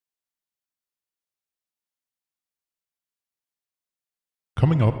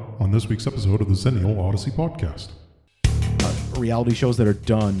Coming up on this week's episode of the Xennial Odyssey podcast. Reality shows that are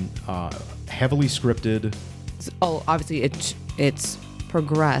done heavily scripted. Oh, obviously it's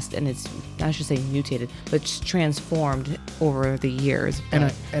progressed and it's, I should say mutated, but it's transformed over the years. And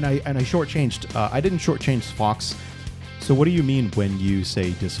I shortchanged. I didn't shortchange Fox. So what do you mean when you say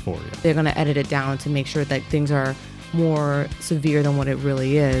dysphoria? They're going to edit it down to make sure that things are more severe than what it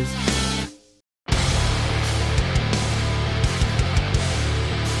really is.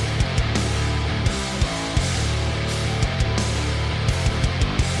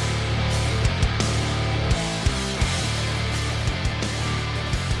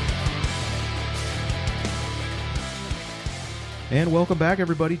 And welcome back,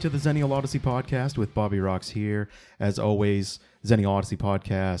 everybody, to the Xennial Odyssey podcast with Bobby Rocks here. As always, Xennial Odyssey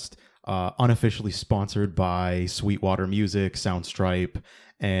podcast, unofficially sponsored by Sweetwater Music, Soundstripe,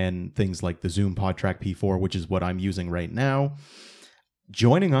 and things like the Zoom PodTrack P4, which is what I'm using right now.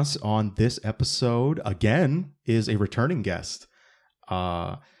 Joining us on this episode, again, is a returning guest.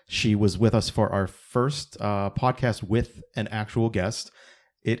 She was with us for our first podcast with an actual guest.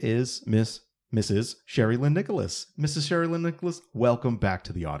 It is Mrs. Sherilyn Nicholas. Mrs. Sherilyn Nicholas, welcome back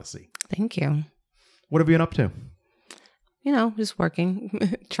to the Odyssey. Thank you. What have you been up to? You know, just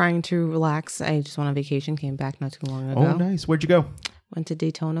working, trying to relax. I just went on vacation, came back not too long ago. Oh, nice. Where'd you go? Went to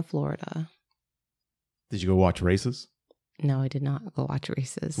Daytona, Florida. Did you go watch races? No, I did not go watch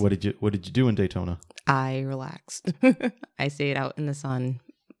races. What did you do in Daytona? I relaxed. I stayed out in the sun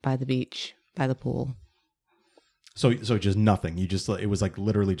by the beach, by the pool. So just nothing. It was like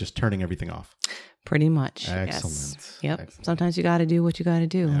literally just turning everything off. Pretty much. Excellent. Yes. Yep. Excellent. Sometimes you got to do what you got to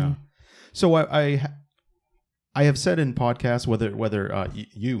do. Yeah. So I have said in podcasts, whether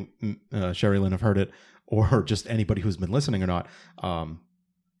you Sherilyn have heard it or just anybody who's been listening or not,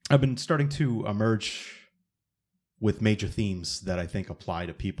 I've been starting to emerge with major themes that I think apply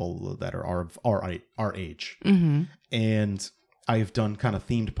to people that are our age. Mm-hmm. And I've done kind of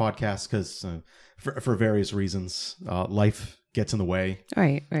themed podcasts because for various reasons, life gets in the way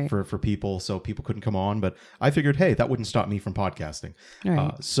right. for people, so people couldn't come on. But I figured, hey, that wouldn't stop me from podcasting.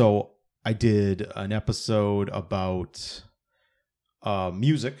 Right. So I did an episode about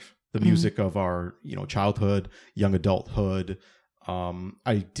music, the music of our childhood, young adulthood.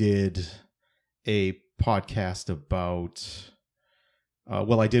 I did a podcast about.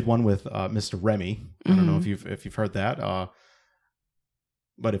 I did one with Mr. Remy. I don't know if you've heard that.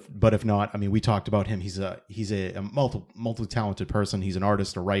 But if not, I mean, we talked about him. He's a multi-talented person. He's an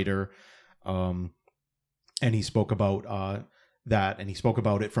artist, a writer, and he spoke about that, and he spoke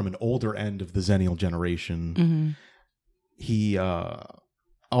about it from an older end of the Xennial generation. Mm-hmm. He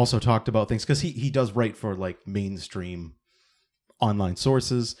also talked about things because he does write for like mainstream online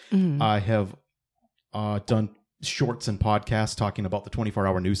sources. Mm-hmm. I have done shorts and podcasts talking about the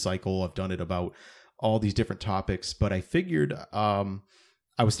 24-hour news cycle. I've done it about all these different topics, but I figured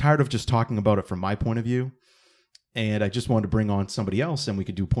I was tired of just talking about it from my point of view, and I just wanted to bring on somebody else, and we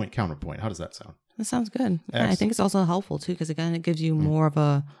could do point counterpoint. How does that sound? That sounds good. I think it's also helpful too, because again, it gives you more of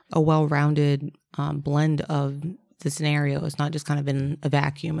a well-rounded blend of the scenario. It's not just kind of in a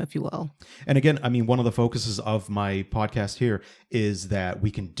vacuum, if you will. And again, I mean, one of the focuses of my podcast here is that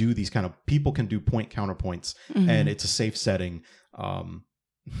we can do these kind of, people can do point counterpoints, and it's a safe setting.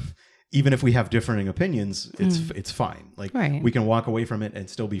 Even if we have differing opinions, it's fine. Like we can walk away from it and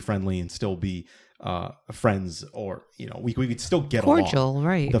still be friendly and still be friends, or we could still get cordial, along.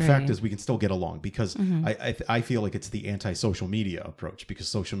 Right. The fact is, we can still get along because I feel like it's the anti-social media approach, because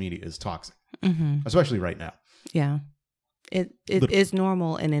social media is toxic, especially right now. Yeah, it is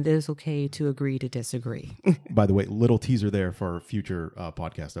normal, and it is okay to agree to disagree. By the way, little teaser there for a future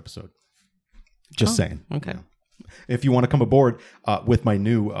podcast episode. Just saying. Okay. If you want to come aboard with my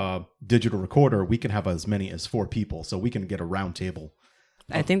new digital recorder, we can have as many as 4 people, so we can get a round table.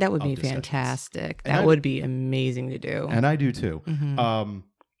 I think that would be fantastic. That would be amazing to do. And I do too. Mm-hmm.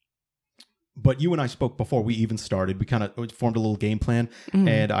 But you and I spoke before we even started. We kind of formed a little game plan,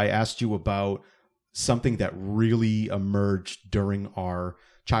 and I asked you about something that really emerged during our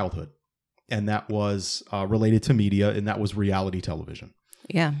childhood, and that was related to media, and that was reality television.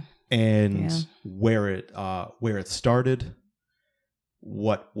 Yeah. And where it started,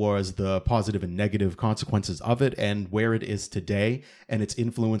 what was the positive and negative consequences of it, and where it is today, and its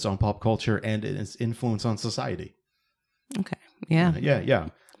influence on pop culture and its influence on society. Okay. Yeah. Yeah.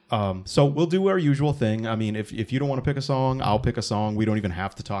 So we'll do our usual thing. I mean, if you don't want to pick a song, I'll pick a song. We don't even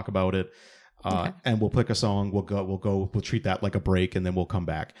have to talk about it. And we'll pick a song. We'll treat that like a break, and then we'll come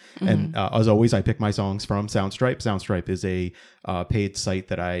back. And as always, I pick my songs from Soundstripe. Soundstripe is a paid site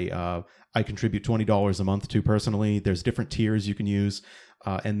that I contribute $20 a month to personally. There's different tiers you can use.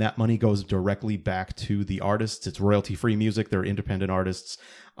 And that money goes directly back to the artists. It's royalty-free music. They're independent artists.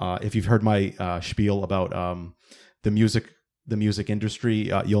 If you've heard my spiel about the music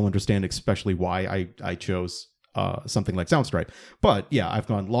industry, you'll understand especially why I chose something like Soundstripe. But yeah, I've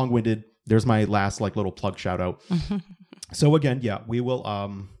gone long-winded. There's my last little plug shout out. So again, yeah, we will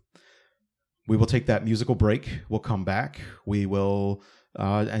take that musical break. We'll come back. We will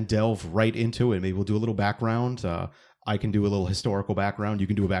and delve right into it. Maybe we'll do a little background. I can do a little historical background. You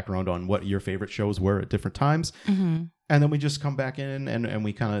can do a background on what your favorite shows were at different times. And then we just come back in and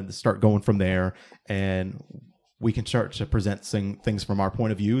we kind of start going from there. And we can start to present things from our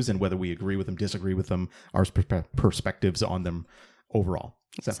point of views and whether we agree with them, disagree with them, our perspectives on them overall.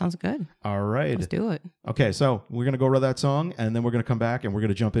 So, sounds good. All right. Let's do it. Okay, so we're going to go over that song, and then we're going to come back, and we're going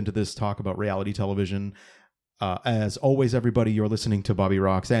to jump into this talk about reality television. As always, everybody, you're listening to Bobby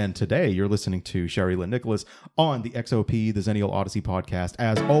Rocks, and today you're listening to Sherilyn Nicholas on the XOP, the Xennial Odyssey podcast.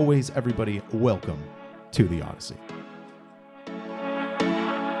 As always, everybody, welcome to the Odyssey.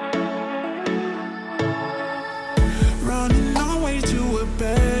 Running our way to a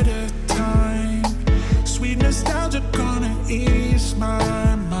better time. Sweet nostalgia gonna ease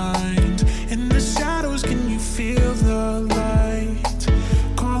my mind. In the shadows, can you feel the light?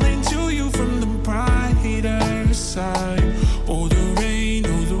 Calling to you from the brighter side. Oh, the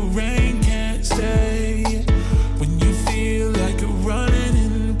rain can't stay. When you feel like you're running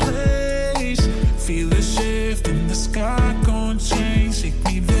in place, feel a shift in the sky, gon' change. Take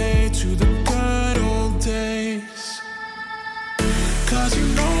me there to the good old days. Cause you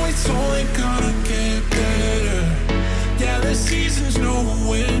know it's only gonna get better. Yeah, the seasons know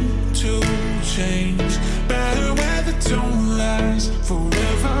when to change. Better weather don't last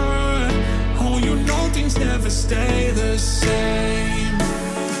forever. Oh, you know things never stay the same.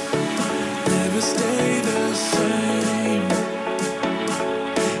 Never stay the same.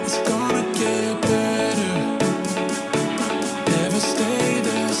 It's gonna get better. Never stay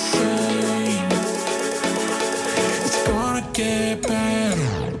the same. It's gonna get better.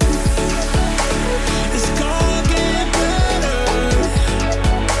 It's gonna get better.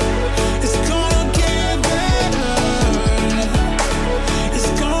 It's gonna get better. It's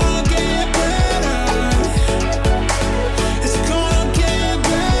gonna get better. It's gonna get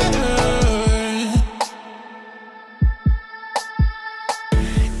better.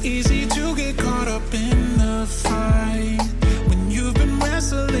 Easy to get caught up in the fight when you've been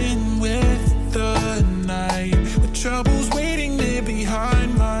wrestling with the night, with troubles waiting there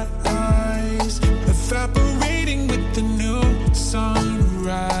behind my eyes, evaporating with the new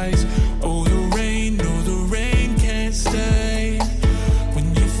sunrise. Oh, the rain, no, the rain can't stay.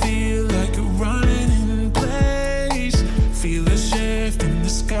 When you feel like you're running in place, feel a shift in the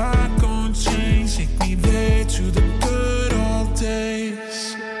sky, gon' change. Take me there to the good old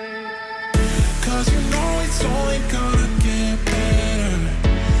days. Cause you know it's only gonna get better.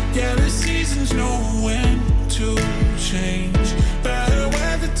 Yeah, the seasons know when to change. Better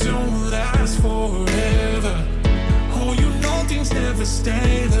weather don't last forever. Oh, you know things never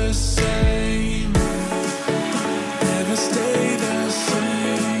stay the same. Never stay the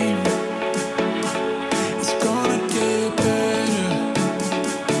same. It's gonna get better.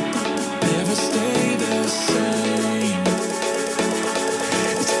 Never stay the same.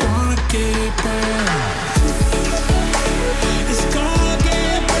 It's gonna get better. It's gonna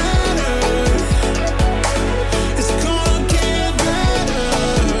get better. It's gonna get better.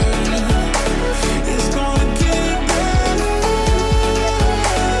 It's gonna get better.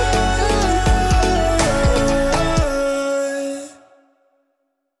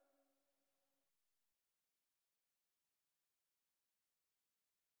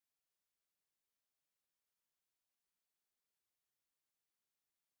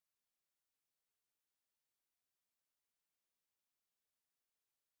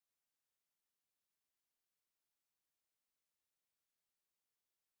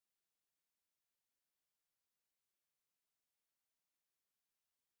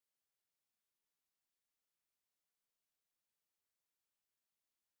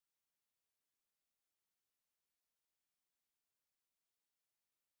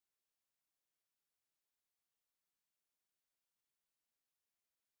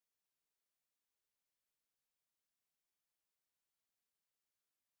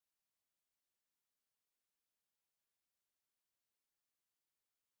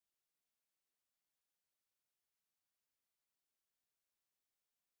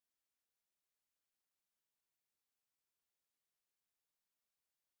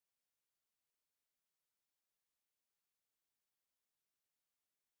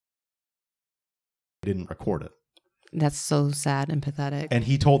 didn't record it. That's so sad and pathetic. And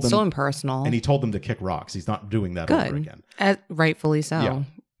he told them so impersonal. And he told them to kick rocks. He's not doing that over again. Rightfully so. Yeah.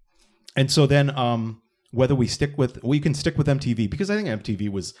 And so then whether we can stick with MTV, because I think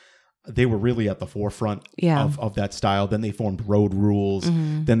MTV they were really at the forefront of that style. Then they formed Road Rules.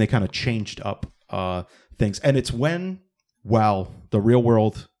 Mm-hmm. Then they kind of changed up things. And it's while the Real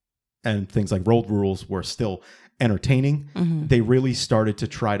World and things like Road Rules were still entertaining, mm-hmm. they really started to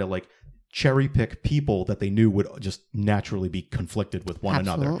try to like cherry pick people that they knew would just naturally be conflicted with one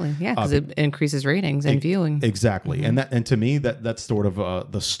another. Absolutely, yeah, because it increases ratings and viewing. Exactly, mm-hmm. and to me that's sort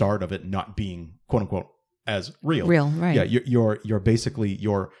of the start of it not being quote unquote as real. Real, right? Yeah, you're basically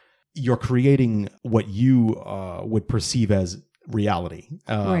you're creating what you would perceive as reality,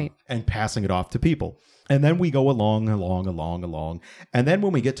 right, and passing it off to people. And then we go along, and then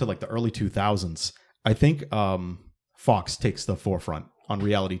when we get to like the early 2000s, I think Fox takes the forefront on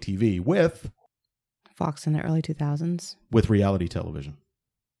reality TV with Fox in the early 2000s with reality television,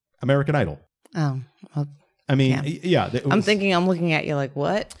 American Idol. Oh, well, I mean, yeah. I'm looking at you like,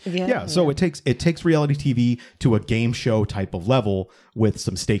 what? Yeah. So it takes reality TV to a game show type of level with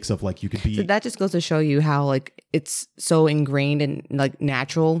some stakes of like you could be. So that just goes to show you how like it's so ingrained and like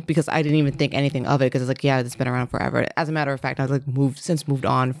natural, because I didn't even think anything of it, because it's like, yeah, it's been around forever. As a matter of fact, I've like moved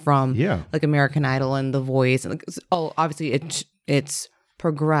on from like American Idol and The Voice, and like, obviously it's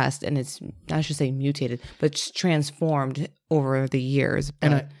progressed and it's, I should say mutated, but it's transformed over the years.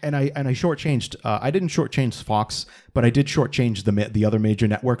 But and I shortchanged. I didn't shortchange Fox, but I did shortchange the other major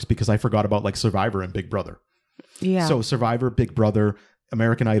networks because I forgot about like Survivor and Big Brother. Yeah. So Survivor, Big Brother,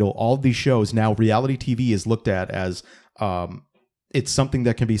 American Idol, all of these shows now, reality TV is looked at as it's something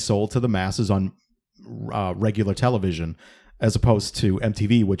that can be sold to the masses on regular television, as opposed to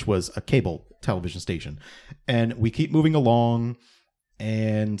MTV, which was a cable television station. And we keep moving along,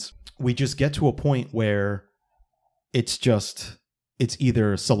 and we just get to a point where it's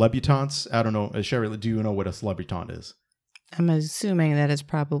either celebutantes. I don't know. Sherilyn, do you know what a celebutante is? I'm assuming that it's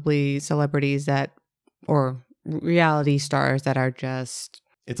probably celebrities or reality stars that are just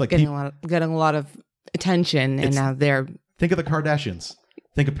getting a lot of attention, and now they're... Think of the Kardashians.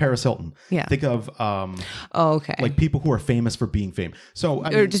 Think of Paris Hilton. Yeah. Think of okay, like people who are famous for being famous. So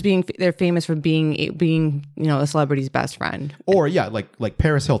they're famous for being a celebrity's best friend. Or like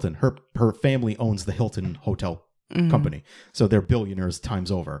Paris Hilton. Her family owns the Hilton Hotel company, so they're billionaires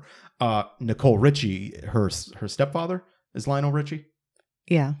times over. Nicole Richie, her stepfather is Lionel Richie.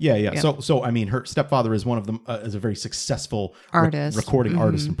 Yeah. So I mean, her stepfather is one of them, is a very successful artist, recording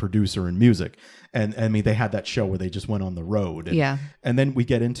artist and producer in music. And I mean, they had that show where they just went on the road. And then we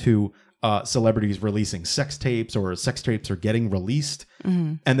get into celebrities releasing sex tapes, or sex tapes are getting released.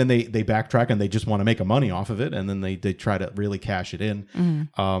 Mm-hmm. And then they backtrack and they just want to make a money off of it. And then they try to really cash it in.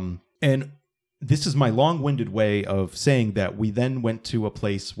 Mm-hmm. And this is my long-winded way of saying that we then went to a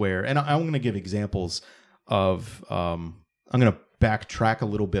place where, and I'm going to give examples of, I'm going to backtrack a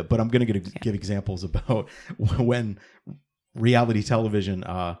little bit, but I'm going to give examples about when reality television,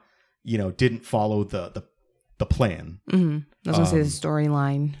 didn't follow the plan. Mm-hmm. I was going to say the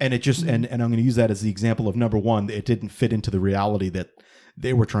storyline, and it just and I'm going to use that as the example of number one. It didn't fit into the reality that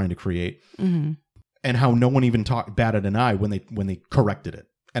they were trying to create, mm-hmm. and how no one even batted an eye when they corrected it.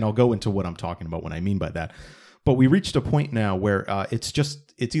 And I'll go into what I'm talking about when I mean by that. But we reached a point now where it's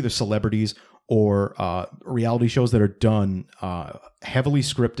either celebrities or reality shows that are done heavily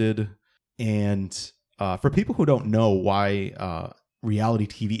scripted. And for people who don't know why reality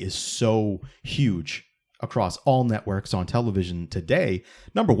TV is so huge across all networks on television today,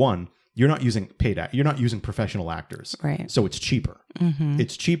 number one, you're not using you're not using professional actors. Right. So it's cheaper. Mm-hmm.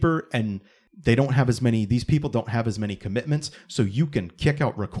 It's cheaper, and these people don't have as many commitments, so you can kick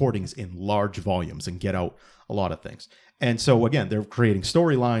out recordings in large volumes and get out a lot of things. And so again, they're creating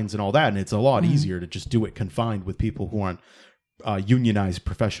storylines and all that, and it's a lot easier to just do it confined with people who aren't unionized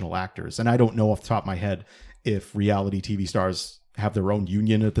professional actors. And I don't know off the top of my head if reality TV stars have their own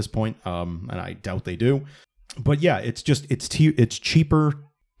union at this point, and I doubt they do. But yeah, it's cheaper.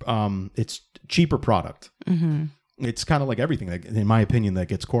 It's cheaper product. Mm-hmm. It's kind of like everything, in my opinion, that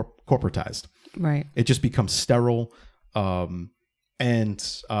gets corporatized. Right. It just becomes sterile. I'm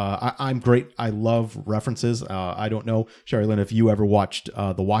great. I love references. I don't know, Sherilyn, if you ever watched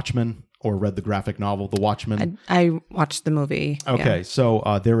The Watchmen or read the graphic novel The Watchmen. I watched the movie. Okay, yeah.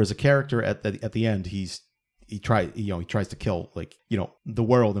 So there is a character at the end. He tries to kill the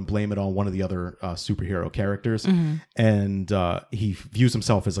world and blame it on one of the other superhero characters, mm-hmm. and he views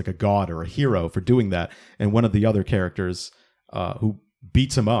himself as like a god or a hero for doing that. And one of the other characters who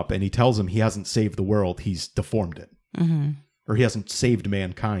beats him up, and he tells him he hasn't saved the world, he's deformed it, mm-hmm. or he hasn't saved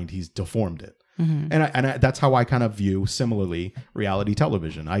mankind, he's deformed it. And that's how I kind of view, similarly, reality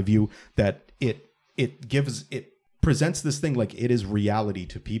television. I view that it presents this thing like it is reality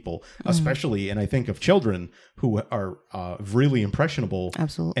to people, especially, and I think of children who are really impressionable.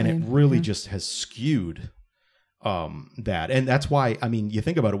 Absolutely. And it really just has skewed that. And that's why, I mean, you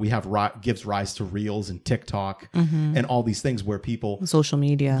think about it, we have gives rise to Reels and TikTok and all these things where people... Social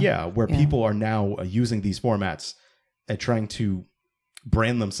media. Yeah, where people are now using these formats and trying to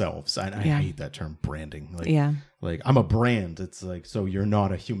brand themselves. I hate that term, branding. Like I'm a brand. It's like, so you're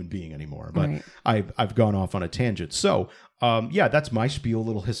not a human being anymore. But right. I've gone off on a tangent. So that's my spiel,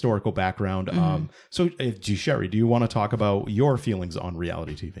 little historical background. So Sherry, do you want to talk about your feelings on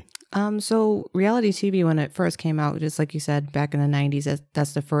reality TV? So reality TV, when it first came out, just like you said, back in the 90s,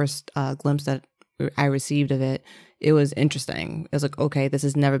 that's the first glimpse that I received of it. It was interesting. It was like, okay, this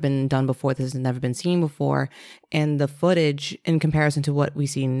has never been done before. This has never been seen before. And the footage in comparison to what we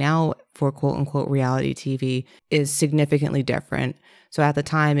see now for quote unquote reality TV is significantly different. So at the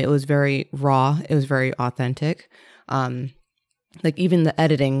time it was very raw. It was very authentic. Like even the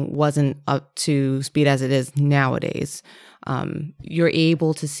editing wasn't up to speed as it is nowadays. You're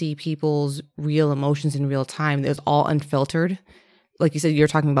able to see people's real emotions in real time. It was all unfiltered. Like you said, you're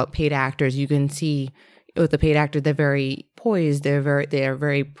talking about paid actors. You can see with the paid actor, they're very poised. They are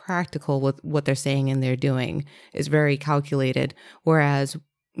very practical with what they're saying and they're doing. It's very calculated. Whereas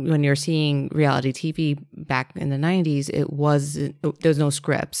when you're seeing reality TV back in the 90s, there's no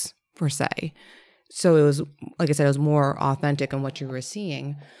scripts per se. So it was, like I said, it was more authentic in what you were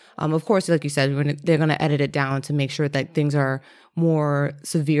seeing. Of course, like you said, they're going to edit it down to make sure that things are more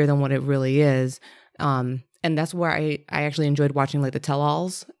severe than what it really is. And that's where I actually enjoyed watching like the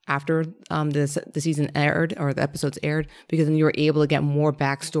tell-alls after the season aired or the episodes aired, because then you were able to get more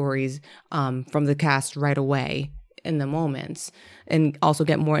backstories from the cast right away in the moments, and also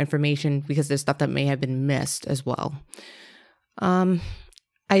get more information because there's stuff that may have been missed as well.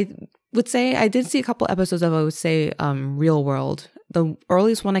 I would say I did see a couple episodes of, I would say, Real World. The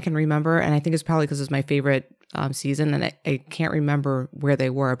earliest one I can remember, and I think it's probably because it's my favorite season, and I can't remember where they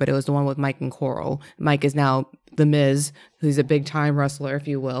were, but it was the one with Mike and Coral. Mike is now The Miz, who's a big time wrestler, if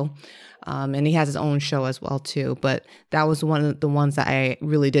you will. And he has his own show as well, too. But that was one of the ones that I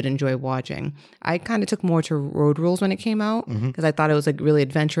really did enjoy watching. I kind of took more to Road Rules when it came out, because I thought it was like really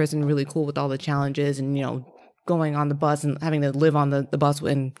adventurous and really cool with all the challenges and, you know, going on the bus and having to live on the bus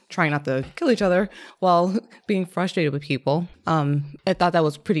and trying not to kill each other while being frustrated with people. I thought that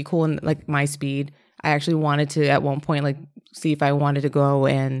was pretty cool and like my speed. I actually wanted to at one point like see if I wanted to go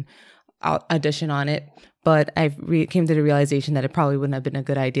and audition on it, but I came to the realization that it probably wouldn't have been a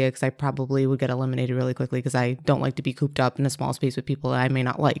good idea because I probably would get eliminated really quickly because I don't like to be cooped up in a small space with people that I may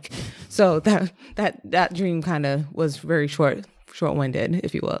not like. So that dream kind of was very short-winded,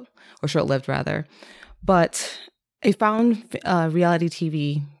 if you will, or short-lived rather. But I found reality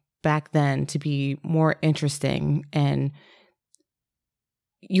TV back then to be more interesting, and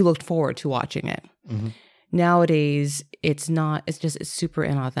you looked forward to watching it. Mm-hmm. Nowadays, it's not. It's super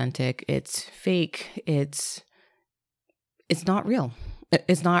inauthentic. It's fake. It's not real.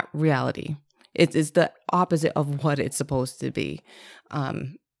 It's not reality. It's the opposite of what it's supposed to be.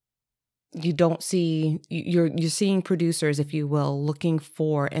 You don't see. You're seeing producers, if you will, looking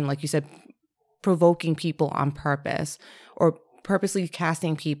for, and like you said, provoking people on purpose, or purposely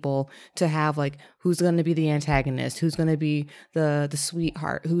casting people to have like who's going to be the antagonist, who's going to be the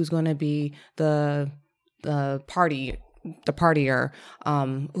sweetheart, who's going to be the partier,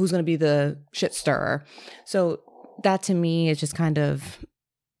 who's going to be the shit stirrer. So that to me is just kind of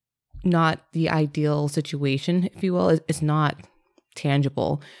not the ideal situation, if you will. It's not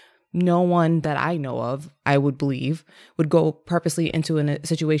tangible. No one that I know of, I would believe, would go purposely into a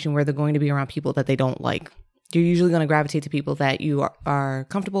situation where they're going to be around people that they don't like. You're usually going to gravitate to people that you are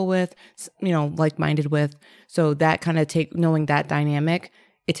comfortable with, you know, like-minded with. So that kind of knowing that dynamic,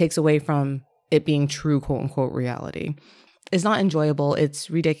 it takes away from it being true, quote unquote, reality. It's not enjoyable. It's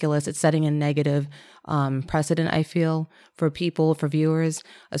ridiculous. It's setting a negative precedent, I feel, for people, for viewers,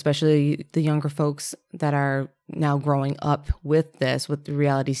 especially the younger folks that are now growing up with this, with the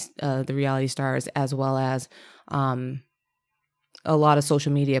reality stars, as well as a lot of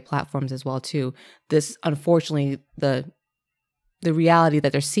social media platforms as well too. This, unfortunately, the reality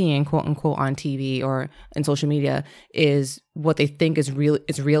that they're seeing, quote unquote, on TV or in social media is what they think is real.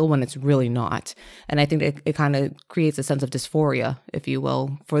 It's real when it's really not. And I think it kind of creates a sense of dysphoria, if you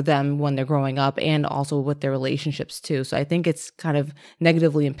will, for them when they're growing up, and also with their relationships too. So I think it's kind of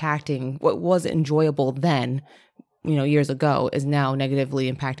negatively impacting what was enjoyable then, you know, years ago, is now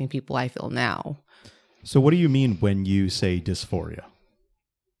negatively impacting people, I feel, now. So what do you mean when you say dysphoria?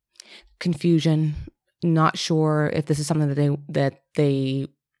 confusion, not sure if this is something that they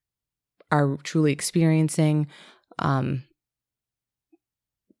are truly experiencing.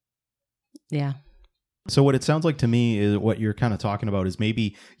 Yeah. So what it sounds like to me is what you're kind of talking about is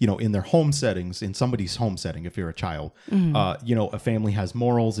maybe, in their home settings, in somebody's home setting, if you're a child, a family has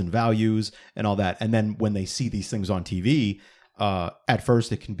morals and values and all that. And then when they see these things on TV, at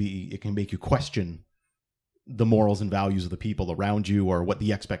first it can make you question the morals and values of the people around you, or what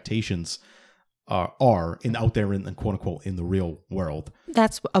the expectations are out there in quote unquote in the real world.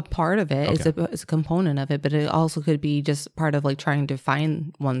 That's a part of it. Okay. It's a component of it, but it also could be just part of like trying to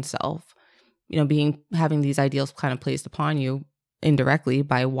find oneself. Having these ideals kind of placed upon you indirectly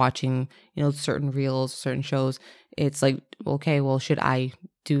by watching, certain reels, certain shows. It's like, okay, well, should I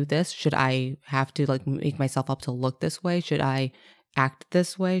do this? Should I have to like make myself up to look this way? Should I act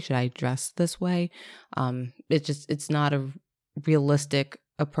this way? Should I dress this way? It's not a realistic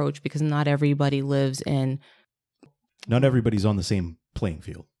approach because not everybody's on the same playing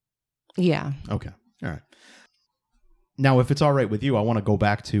field. Yeah. Okay. All right. Now, if it's all right with you, I want to go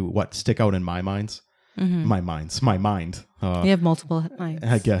back to what stick out in my mind. You have multiple minds.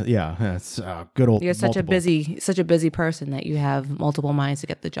 I guess, yeah. It's good old. You're such a busy person that you have multiple minds to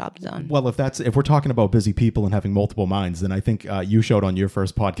get the job done. Well, if we're talking about busy people and having multiple minds, then I think you showed on your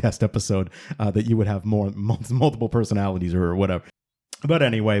first podcast episode that you would have multiple personalities or whatever. But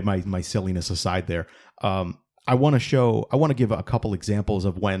anyway, my silliness aside, there, I want to give a couple examples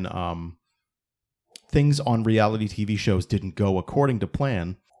of when things on reality TV shows didn't go according to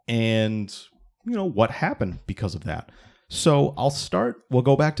plan, and what happened because of that. So we'll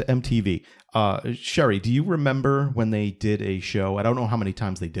go back to MTV. Sherry, do you remember when they did a show? I don't know how many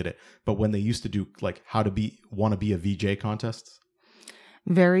times they did it, but when they used to do like want to be a VJ contests?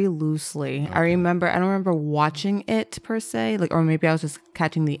 Very loosely. Okay. I don't remember watching it per se, like, or maybe I was just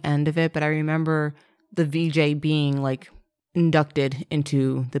catching the end of it, but I remember the VJ being like inducted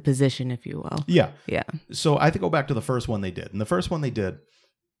into the position, if you will. Yeah. Yeah. So I have to go back to the first one they did. And the first one they did,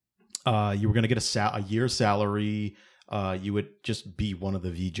 you were going to get a year's salary. You would just be one of the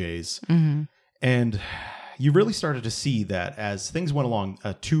VJs. Mm-hmm. And you really started to see that as things went along,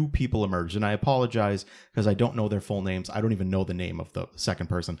 two people emerged. And I apologize because I don't know their full names. I don't even know the name of the second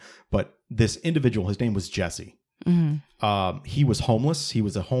person. But this individual, his name was Jesse. Mm-hmm. He was homeless. He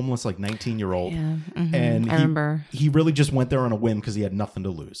was a homeless, like 19-year-old. Yeah. Mm-hmm. And I remember. He really just went there on a whim because he had nothing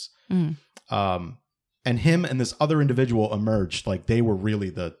to lose. Mm. And him and this other individual emerged like they were really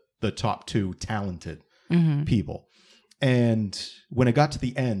the top two talented people. And when it got to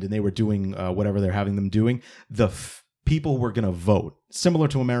the end and they were doing whatever they're having them doing, people were going to vote, similar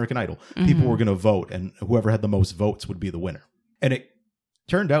to American Idol. Mm-hmm. People were going to vote, and whoever had the most votes would be the winner. And it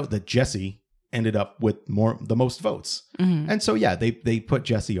turned out that Jesse ended up with the most votes. Mm-hmm. And so, yeah, they put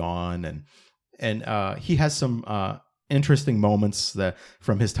Jesse on, and he has some interesting moments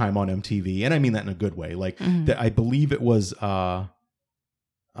from his time on MTV. And I mean that in a good way. Like, I believe it was...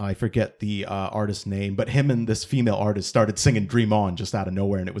 I forget the artist's name, but him and this female artist started singing "Dream On" just out of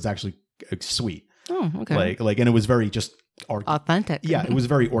nowhere, and it was actually sweet. Oh, okay. Like, and it was very just authentic. Yeah, it was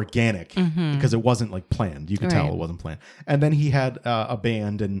very organic because it wasn't like planned. You could tell it wasn't planned. And then he had a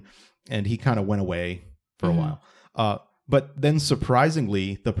band, and he kind of went away for a while. But then,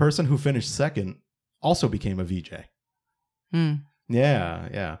 surprisingly, the person who finished second also became a VJ.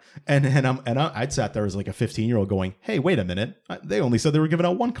 Yeah. And I'd sat there as like a 15-year-old going, hey, wait a minute. They only said they were giving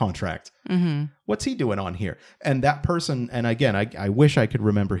out one contract. Mm-hmm. What's he doing on here? And that person, and again, I wish I could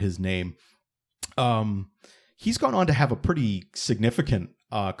remember his name. He's gone on to have a pretty significant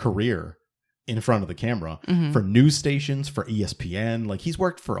career in front of the camera for news stations, for ESPN. Like, he's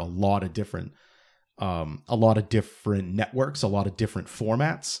worked for a lot of different networks, a lot of different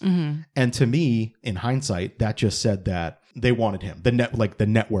formats. Mm-hmm. And to me, in hindsight, that just said that they wanted him. The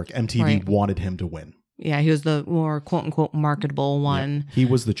network, MTV wanted him to win. Yeah, he was the more quote unquote marketable one. Yeah, he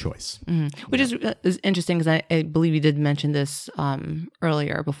was the choice. Mm-hmm. Which is interesting because I believe you did mention this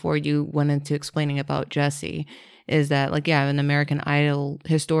earlier before you went into explaining about Jesse. Is that like, yeah, in American Idol,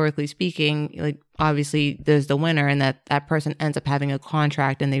 historically speaking, like obviously there's the winner and that person ends up having a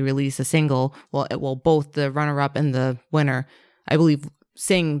contract and they release a single. Well, both the runner-up and the winner, I believe,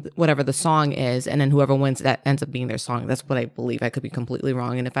 sing whatever the song is, and then whoever wins, that ends up being their song. That's what I believe. I could be completely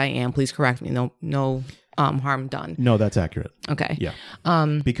wrong, and if I am, please correct me. No harm done. No, that's accurate. Okay. Yeah.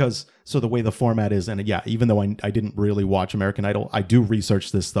 Because so the way the format is, and yeah, even though I didn't really watch American Idol, I do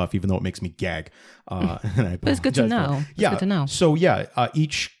research this stuff, even though it makes me gag. And but it's good to know. Yeah. Good to know. So yeah,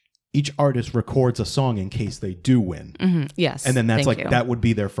 each artist records a song in case they do win. Mm-hmm. Yes. And then that's that would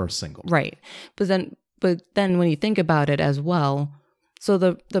be their first single. Right. But then when you think about it as well, so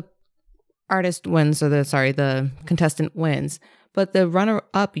the artist wins, or the contestant wins, but the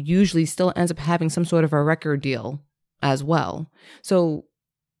runner-up usually still ends up having some sort of a record deal as well. So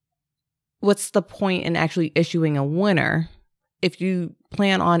what's the point in actually issuing a winner if you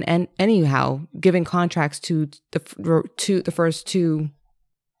plan on anyhow giving contracts to the first two,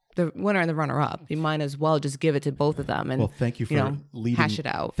 the winner and the runner-up? You might as well just give it to both of them and thank you for hash it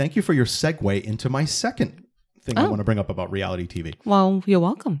out. Thank you for your segue into my second thing I want to bring up about reality TV. Well, you're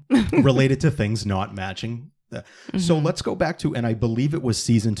welcome. Related to things not matching. So let's go back to, and I believe it was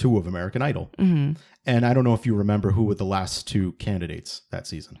season 2 of American Idol. And I don't know if you remember who were the last 2 candidates that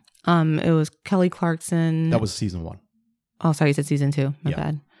season. It was Kelly Clarkson. That was season 1. Oh, sorry, you said season 2. My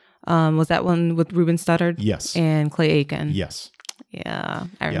bad. Was that one with Ruben Studdard? Yes. And Clay Aiken? Yes. Yeah,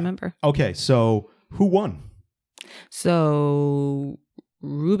 I remember. Okay, so who won? So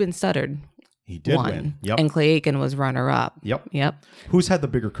Ruben Studdard. He did win. Yep. And Clay Aiken was runner-up. Yep. Who's had the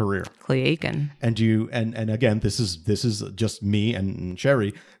bigger career? Clay Aiken. And and again, this is just me and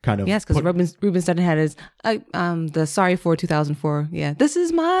Sherry kind of. Yes, because Ruben Studdard had his the Sorry for 2004. Yeah, this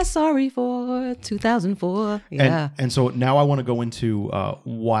is my Sorry for 2004. Yeah. And so now I want to go into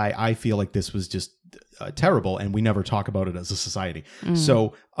why I feel like this was just terrible, and we never talk about it as a society.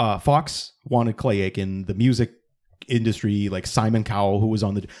 So Fox wanted Clay Aiken, the music industry, like Simon Cowell, who was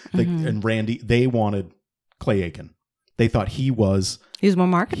on the and Randy, they wanted Clay Aiken. They thought he was more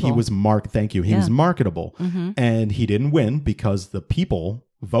marketable. He was was marketable, and he didn't win because the people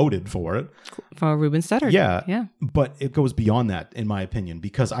voted for it for Ruben Studdard. Yeah. But it goes beyond that, in my opinion,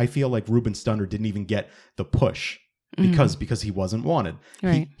 because I feel like Ruben Studdard didn't even get the push because he wasn't wanted.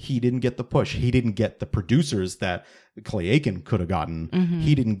 Right. He didn't get the push. He didn't get the producers that Clay Aiken could have gotten.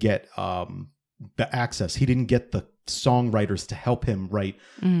 He didn't get the access. He didn't get the songwriters to help him write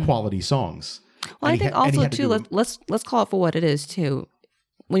quality songs. Well, I think also too, let's call it for what it is too.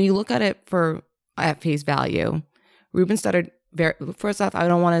 When you look at it at face value, Ruben Studdard, first off, I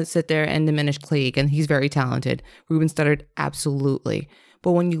don't want to sit there and diminish Clay Aiken. He's very talented. Ruben Studdard, absolutely.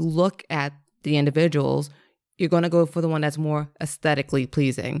 But when you look at the individuals, you're going to go for the one that's more aesthetically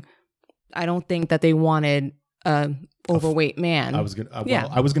pleasing. I don't think that they wanted an overweight man. I was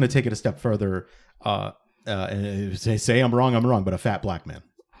gonna take it a step further and say I'm wrong, but a fat black man.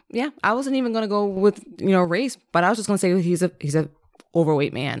 Yeah, I wasn't even going to go with race, but I was just going to say he's a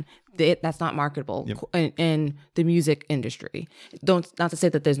overweight man. That's not marketable in the music industry. Not to say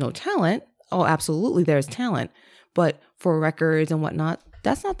that there's no talent. Oh, absolutely, there's talent, but for records and whatnot,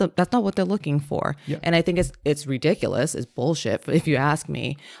 that's not what they're looking for. Yeah. And I think it's ridiculous. It's bullshit, if you ask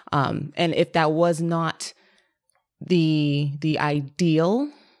me. And if that was not the ideal,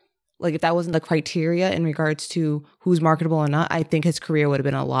 like if that wasn't the criteria in regards to who's marketable or not, I think his career would have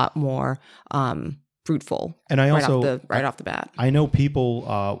been a lot more fruitful. And I also right off the bat, I know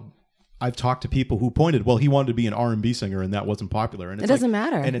people. I've talked to people who pointed, well, he wanted to be an R&B singer and that wasn't popular. And it doesn't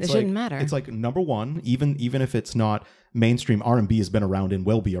matter. And it shouldn't matter. It's like, number one, even if it's not mainstream, R&B has been around and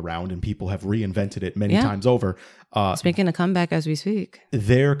will be around, and people have reinvented it many times over. It's making a comeback as we speak.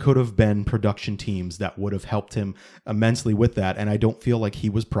 There could have been production teams that would have helped him immensely with that. And I don't feel like he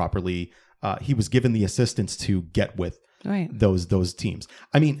was properly, he was given the assistance to get with those teams.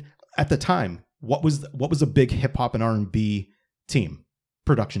 I mean, at the time, what was a big hip hop and R&B team,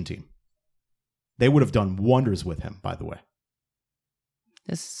 production team? They would have done wonders with him, by the way.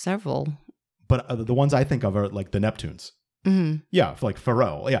 There's several. But the ones I think of are like the Neptunes. Mm-hmm. Yeah, like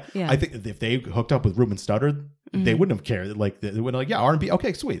Pharrell. Yeah. I think if they hooked up with Ruben Studdard, they wouldn't have cared. Like, they would have R&B.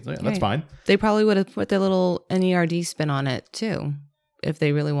 Okay, sweet. Yeah, that's fine. They probably would have put their little NERD spin on it, too, if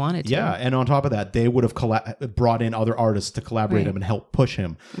they really wanted to. Yeah, and on top of that, they would have brought in other artists to collaborate him and help push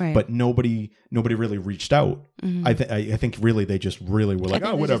him. Right. But nobody really reached out. Mm-hmm. I think really they just really were like,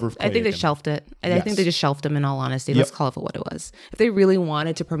 whatever. I think they shelved it. I think they just shelved him, in all honesty. Let's call it for what it was. If they really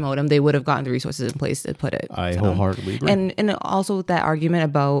wanted to promote him, they would have gotten the resources in place to put it. I wholeheartedly agree. And also that argument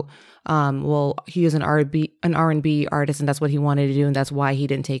about, well, he is an R&B artist and that's what he wanted to do and that's why he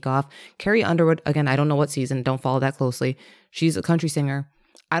didn't take off. Carrie Underwood, again, I don't know what season, don't follow that closely. She's a country singer.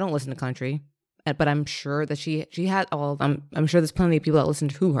 I don't listen to country, but I'm sure that she had I'm sure there's plenty of people that listen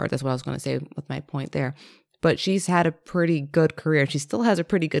to her. That's what I was going to say with my point there. But she's had a pretty good career. She still has a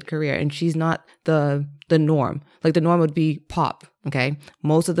pretty good career, and she's not the norm. Like, the norm would be pop, okay?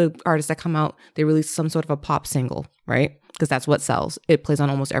 Most of the artists that come out, they release some sort of a pop single, right? Because that's what sells. It plays on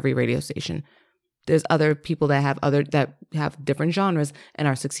almost every radio station. There's other people that have different genres and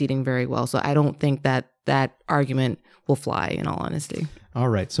are succeeding very well. So I don't think that argument will fly, in all honesty. All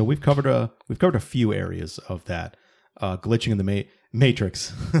right, so we've covered a few areas of that glitching in the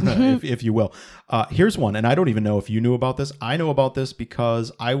matrix, if you will. Here's one, and I don't even know if you knew about this. I know about this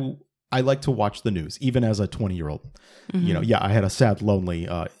because I I like to watch the news, even as a 20-year-old. You know, I had a sad, lonely,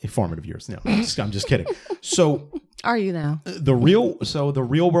 formative years. No, I'm just kidding. So, are you now? The Real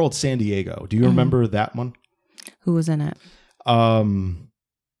World San Diego. Do you remember that one? Who was in it?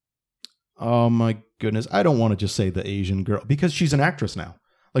 Oh my goodness, I don't want to just say the Asian girl because she's an actress now.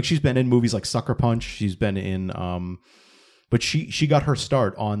 Like she's been in movies like Sucker Punch. She's been in, but she got her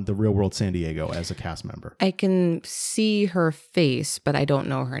start on The Real World San Diego as a cast member. I can see her face, but I don't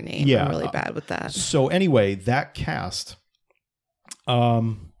know her name. Yeah, I'm really bad with that. So anyway, that cast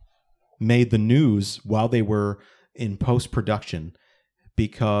made the news while they were in post-production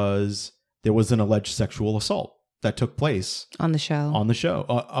because there was an alleged sexual assault that took place on the show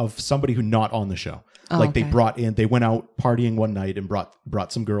of somebody who not on the show. Oh, like okay. they went out partying one night and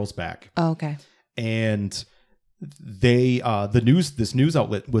brought some girls back. Oh, okay. And this news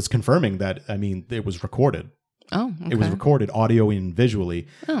outlet was confirming that, I mean, it was recorded. Oh, okay. It was recorded audio and visually.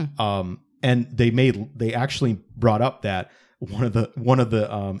 Oh. And they actually brought up that one of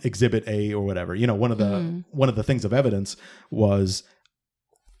the exhibit A or whatever, you know, one of the things of evidence was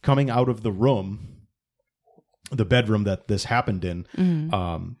coming out of the room, the bedroom that this happened in.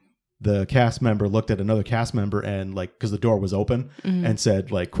 The cast member looked at another cast member and like, cause the door was open and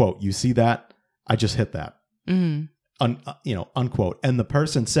said like, quote, "You see that? I just hit that." Unquote. And the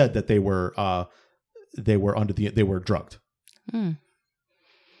person said that they were drugged.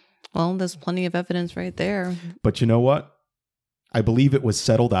 Well, there's plenty of evidence right there. But you know what? I believe it was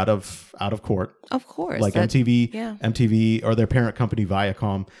settled out of court. Of course. Like MTV or their parent company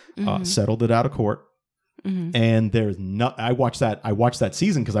Viacom settled it out of court. And there's I watched that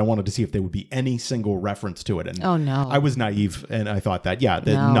season because I wanted to see if there would be any single reference to it. And oh no, I was naive and I thought that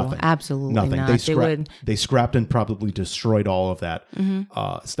nothing, absolutely nothing. Not. They scrapped and probably destroyed all of that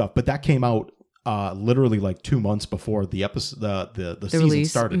stuff. But that came out literally like 2 months before the episode, the season release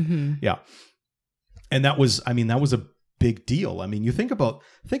started. Yeah, and that was a big deal. I mean, you think about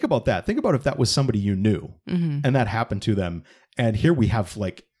that. Think about if that was somebody you knew and that happened to them. And here we have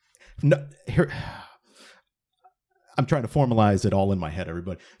like I'm trying to formalize it all in my head,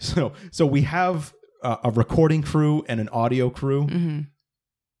 everybody. So we have a recording crew and an audio crew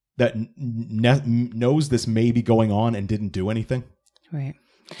that knows this may be going on and didn't do anything. Right.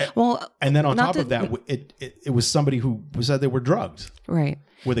 Well, and then on top of that, it was somebody who said they were drugged. Right.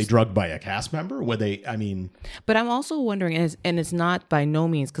 Were they drugged by a cast member? Were they? I mean, but I'm also wondering, and it's not by no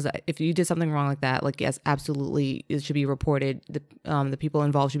means because if you did something wrong like that, like yes, absolutely, it should be reported. The people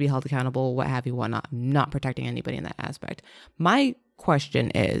involved should be held accountable, what have you, whatnot. I'm not protecting anybody in that aspect. My question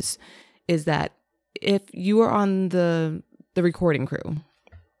is that if you were on the recording crew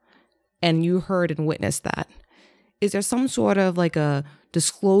and you heard and witnessed that, is there some sort of like a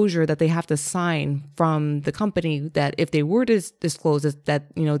disclosure that they have to sign from the company that if they were to disclose this, that,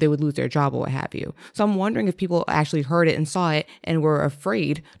 you know, they would lose their job or what have you? So I'm wondering if people actually heard it and saw it and were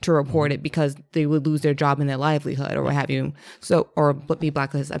afraid to report it because they would lose their job and their livelihood or what have you. So, or be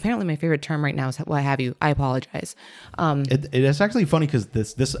blacklisted. Apparently my favorite term right now is what have you. I apologize. It is actually funny because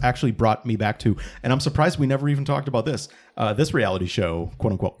this actually brought me back to, and I'm surprised we never even talked about this reality show,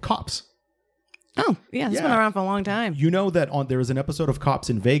 quote unquote, Cops. Oh, yeah, it's been around for a long time. You know that there was an episode of Cops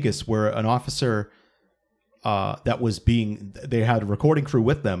in Vegas where an officer they had a recording crew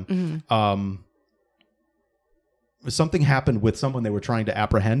with them. Something happened with someone they were trying to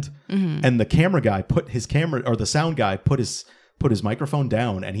apprehend, and the camera guy the sound guy put his microphone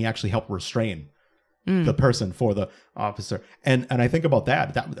down, and he actually helped restrain the person for the officer. And I think about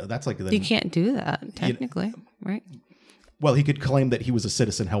that's like you can't do that technically, right? Well, he could claim that he was a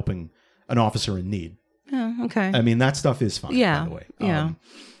citizen helping an officer in need. Oh, okay. I mean, that stuff is fine, by the way. Yeah.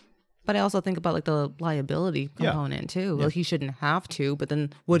 But I also think about like the liability component too. Like he shouldn't have to, but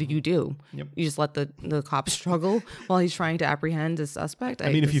then what do? Yep. You just let the cop struggle while he's trying to apprehend a suspect.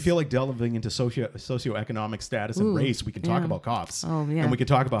 I mean, if you feel like delving into socioeconomic status and race, we can talk about cops. Oh, yeah. And we can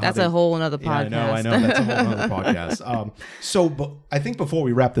talk about that's a whole another podcast. Yeah, I know. That's a whole other podcast. But I think before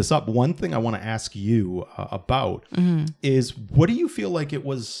we wrap this up, one thing I want to ask you about is what do you feel like it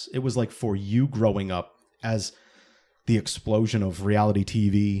was like for you growing up as the explosion of reality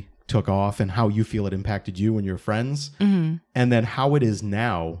TV took off and how you feel it impacted you and your friends, and then how it is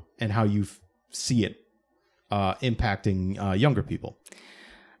now and how you see it impacting younger people?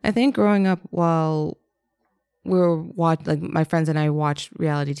 I think growing up while we were like my friends and I watched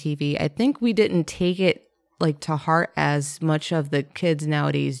reality TV, I think we didn't take it like to heart as much of the kids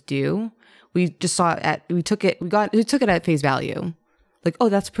nowadays do. We just saw it we took it at face value. like, oh,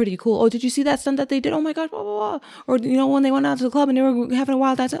 that's pretty cool. Oh, did you see that stunt that they did? Oh my gosh, blah, blah, blah. Or, when they went out to the club and they were having a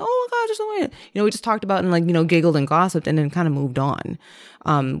wild time, oh my God, just wait. We just talked about and like, giggled and gossiped and then kind of moved on.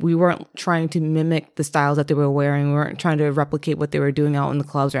 We weren't trying to mimic the styles that they were wearing. We weren't trying to replicate what they were doing out in the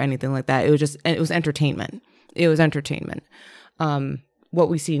clubs or anything like that. It was entertainment. It was entertainment. What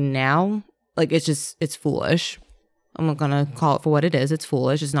we see now, like, it's foolish. I'm not going to call it for what it is. It's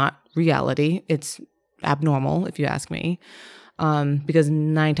foolish. It's not reality. It's abnormal, if you ask me. Because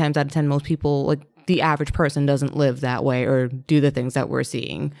 9 times out of 10, most people, like the average person, doesn't live that way or do the things that we're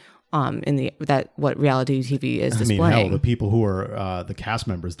seeing what reality TV is displaying. I mean, hell, the people who are the cast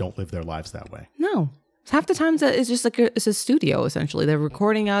members don't live their lives that way. No. Half the times it's just like it's a studio, essentially. They're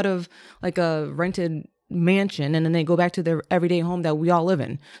recording out of like a rented mansion and then they go back to their everyday home that we all live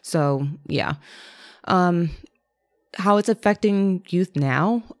in. So, yeah. How it's affecting youth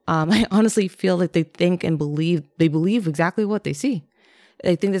now, I honestly feel like they think and believe exactly what they see.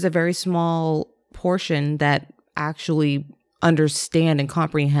 I think there's a very small portion that actually understand and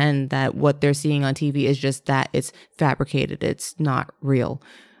comprehend that what they're seeing on TV is just that it's fabricated, it's not real.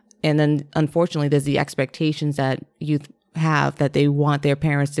 And then unfortunately there's the expectations that youth have that they want their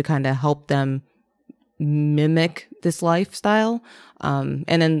parents to kind of help them mimic this lifestyle. And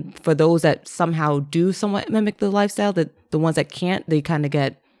then for those that somehow do somewhat mimic the lifestyle, the ones that can't, they kind of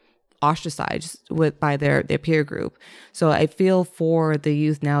get ostracized by their peer group. So I feel for the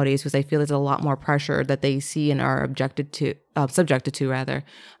youth nowadays, because I feel there's a lot more pressure that they see and are subjected to,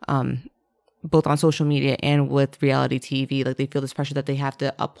 both on social media and with reality TV. Like they feel this pressure that they have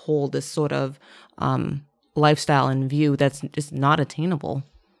to uphold this sort of lifestyle and view that's just not attainable.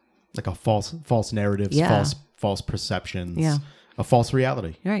 Like a false narratives, false perceptions, a false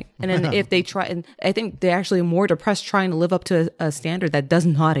reality. Right. And then if they try, and I think they're actually more depressed trying to live up to a standard that does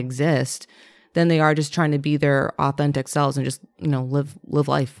not exist than they are just trying to be their authentic selves and just, live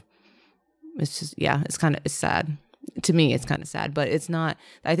life. It's just, it's sad. To me, it's kind of sad, but it's not.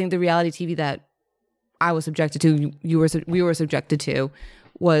 I think the reality TV that I was subjected to, we were subjected to,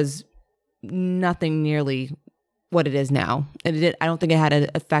 was nothing nearly what it is now. And I don't think it had an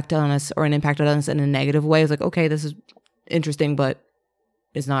effect on us or an impact on us in a negative way. It's like, okay, this is interesting, but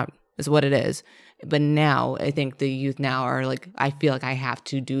it's what it is. But now I think the youth now are like, I feel like I have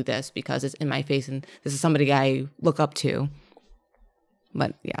to do this because it's in my face and this is somebody I look up to.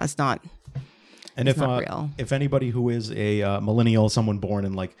 But yeah, it's not. And if anybody who is a millennial, someone born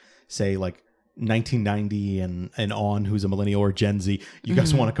in like, say like 1990 and on, who's a millennial or Gen Z, you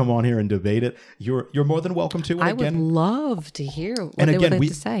guys want to come on here and debate it, you're more than welcome to. And I would love to hear what they would like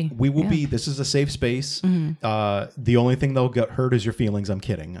to say. We will be. This is a safe space. The only thing that'll get hurt is your feelings. I'm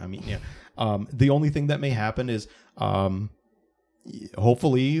kidding. I mean, the only thing that may happen is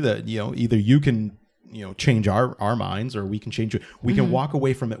hopefully that either you can change our minds or we can change it. We can walk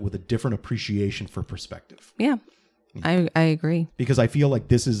away from it with a different appreciation for perspective. Yeah. I agree. Because I feel like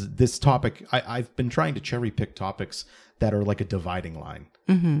this topic, I've been trying to cherry pick topics that are like a dividing line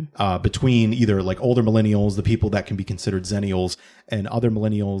between either like older millennials, the people that can be considered Xennials, and other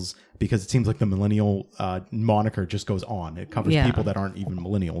millennials, because it seems like the millennial moniker just goes on. It covers people that aren't even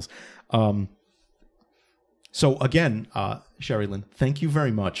millennials. So again, Sherilyn, thank you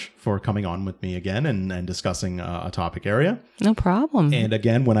very much for coming on with me again and discussing a topic area. No problem. And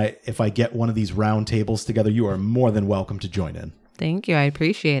again, if I get one of these round tables together, you are more than welcome to join in. Thank you. I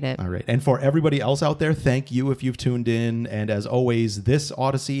appreciate it. All right. And for everybody else out there, thank you if you've tuned in. And as always, this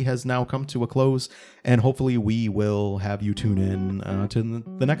Odyssey has now come to a close. And hopefully we will have you tune in to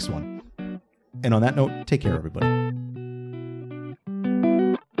the next one. And on that note, take care, everybody.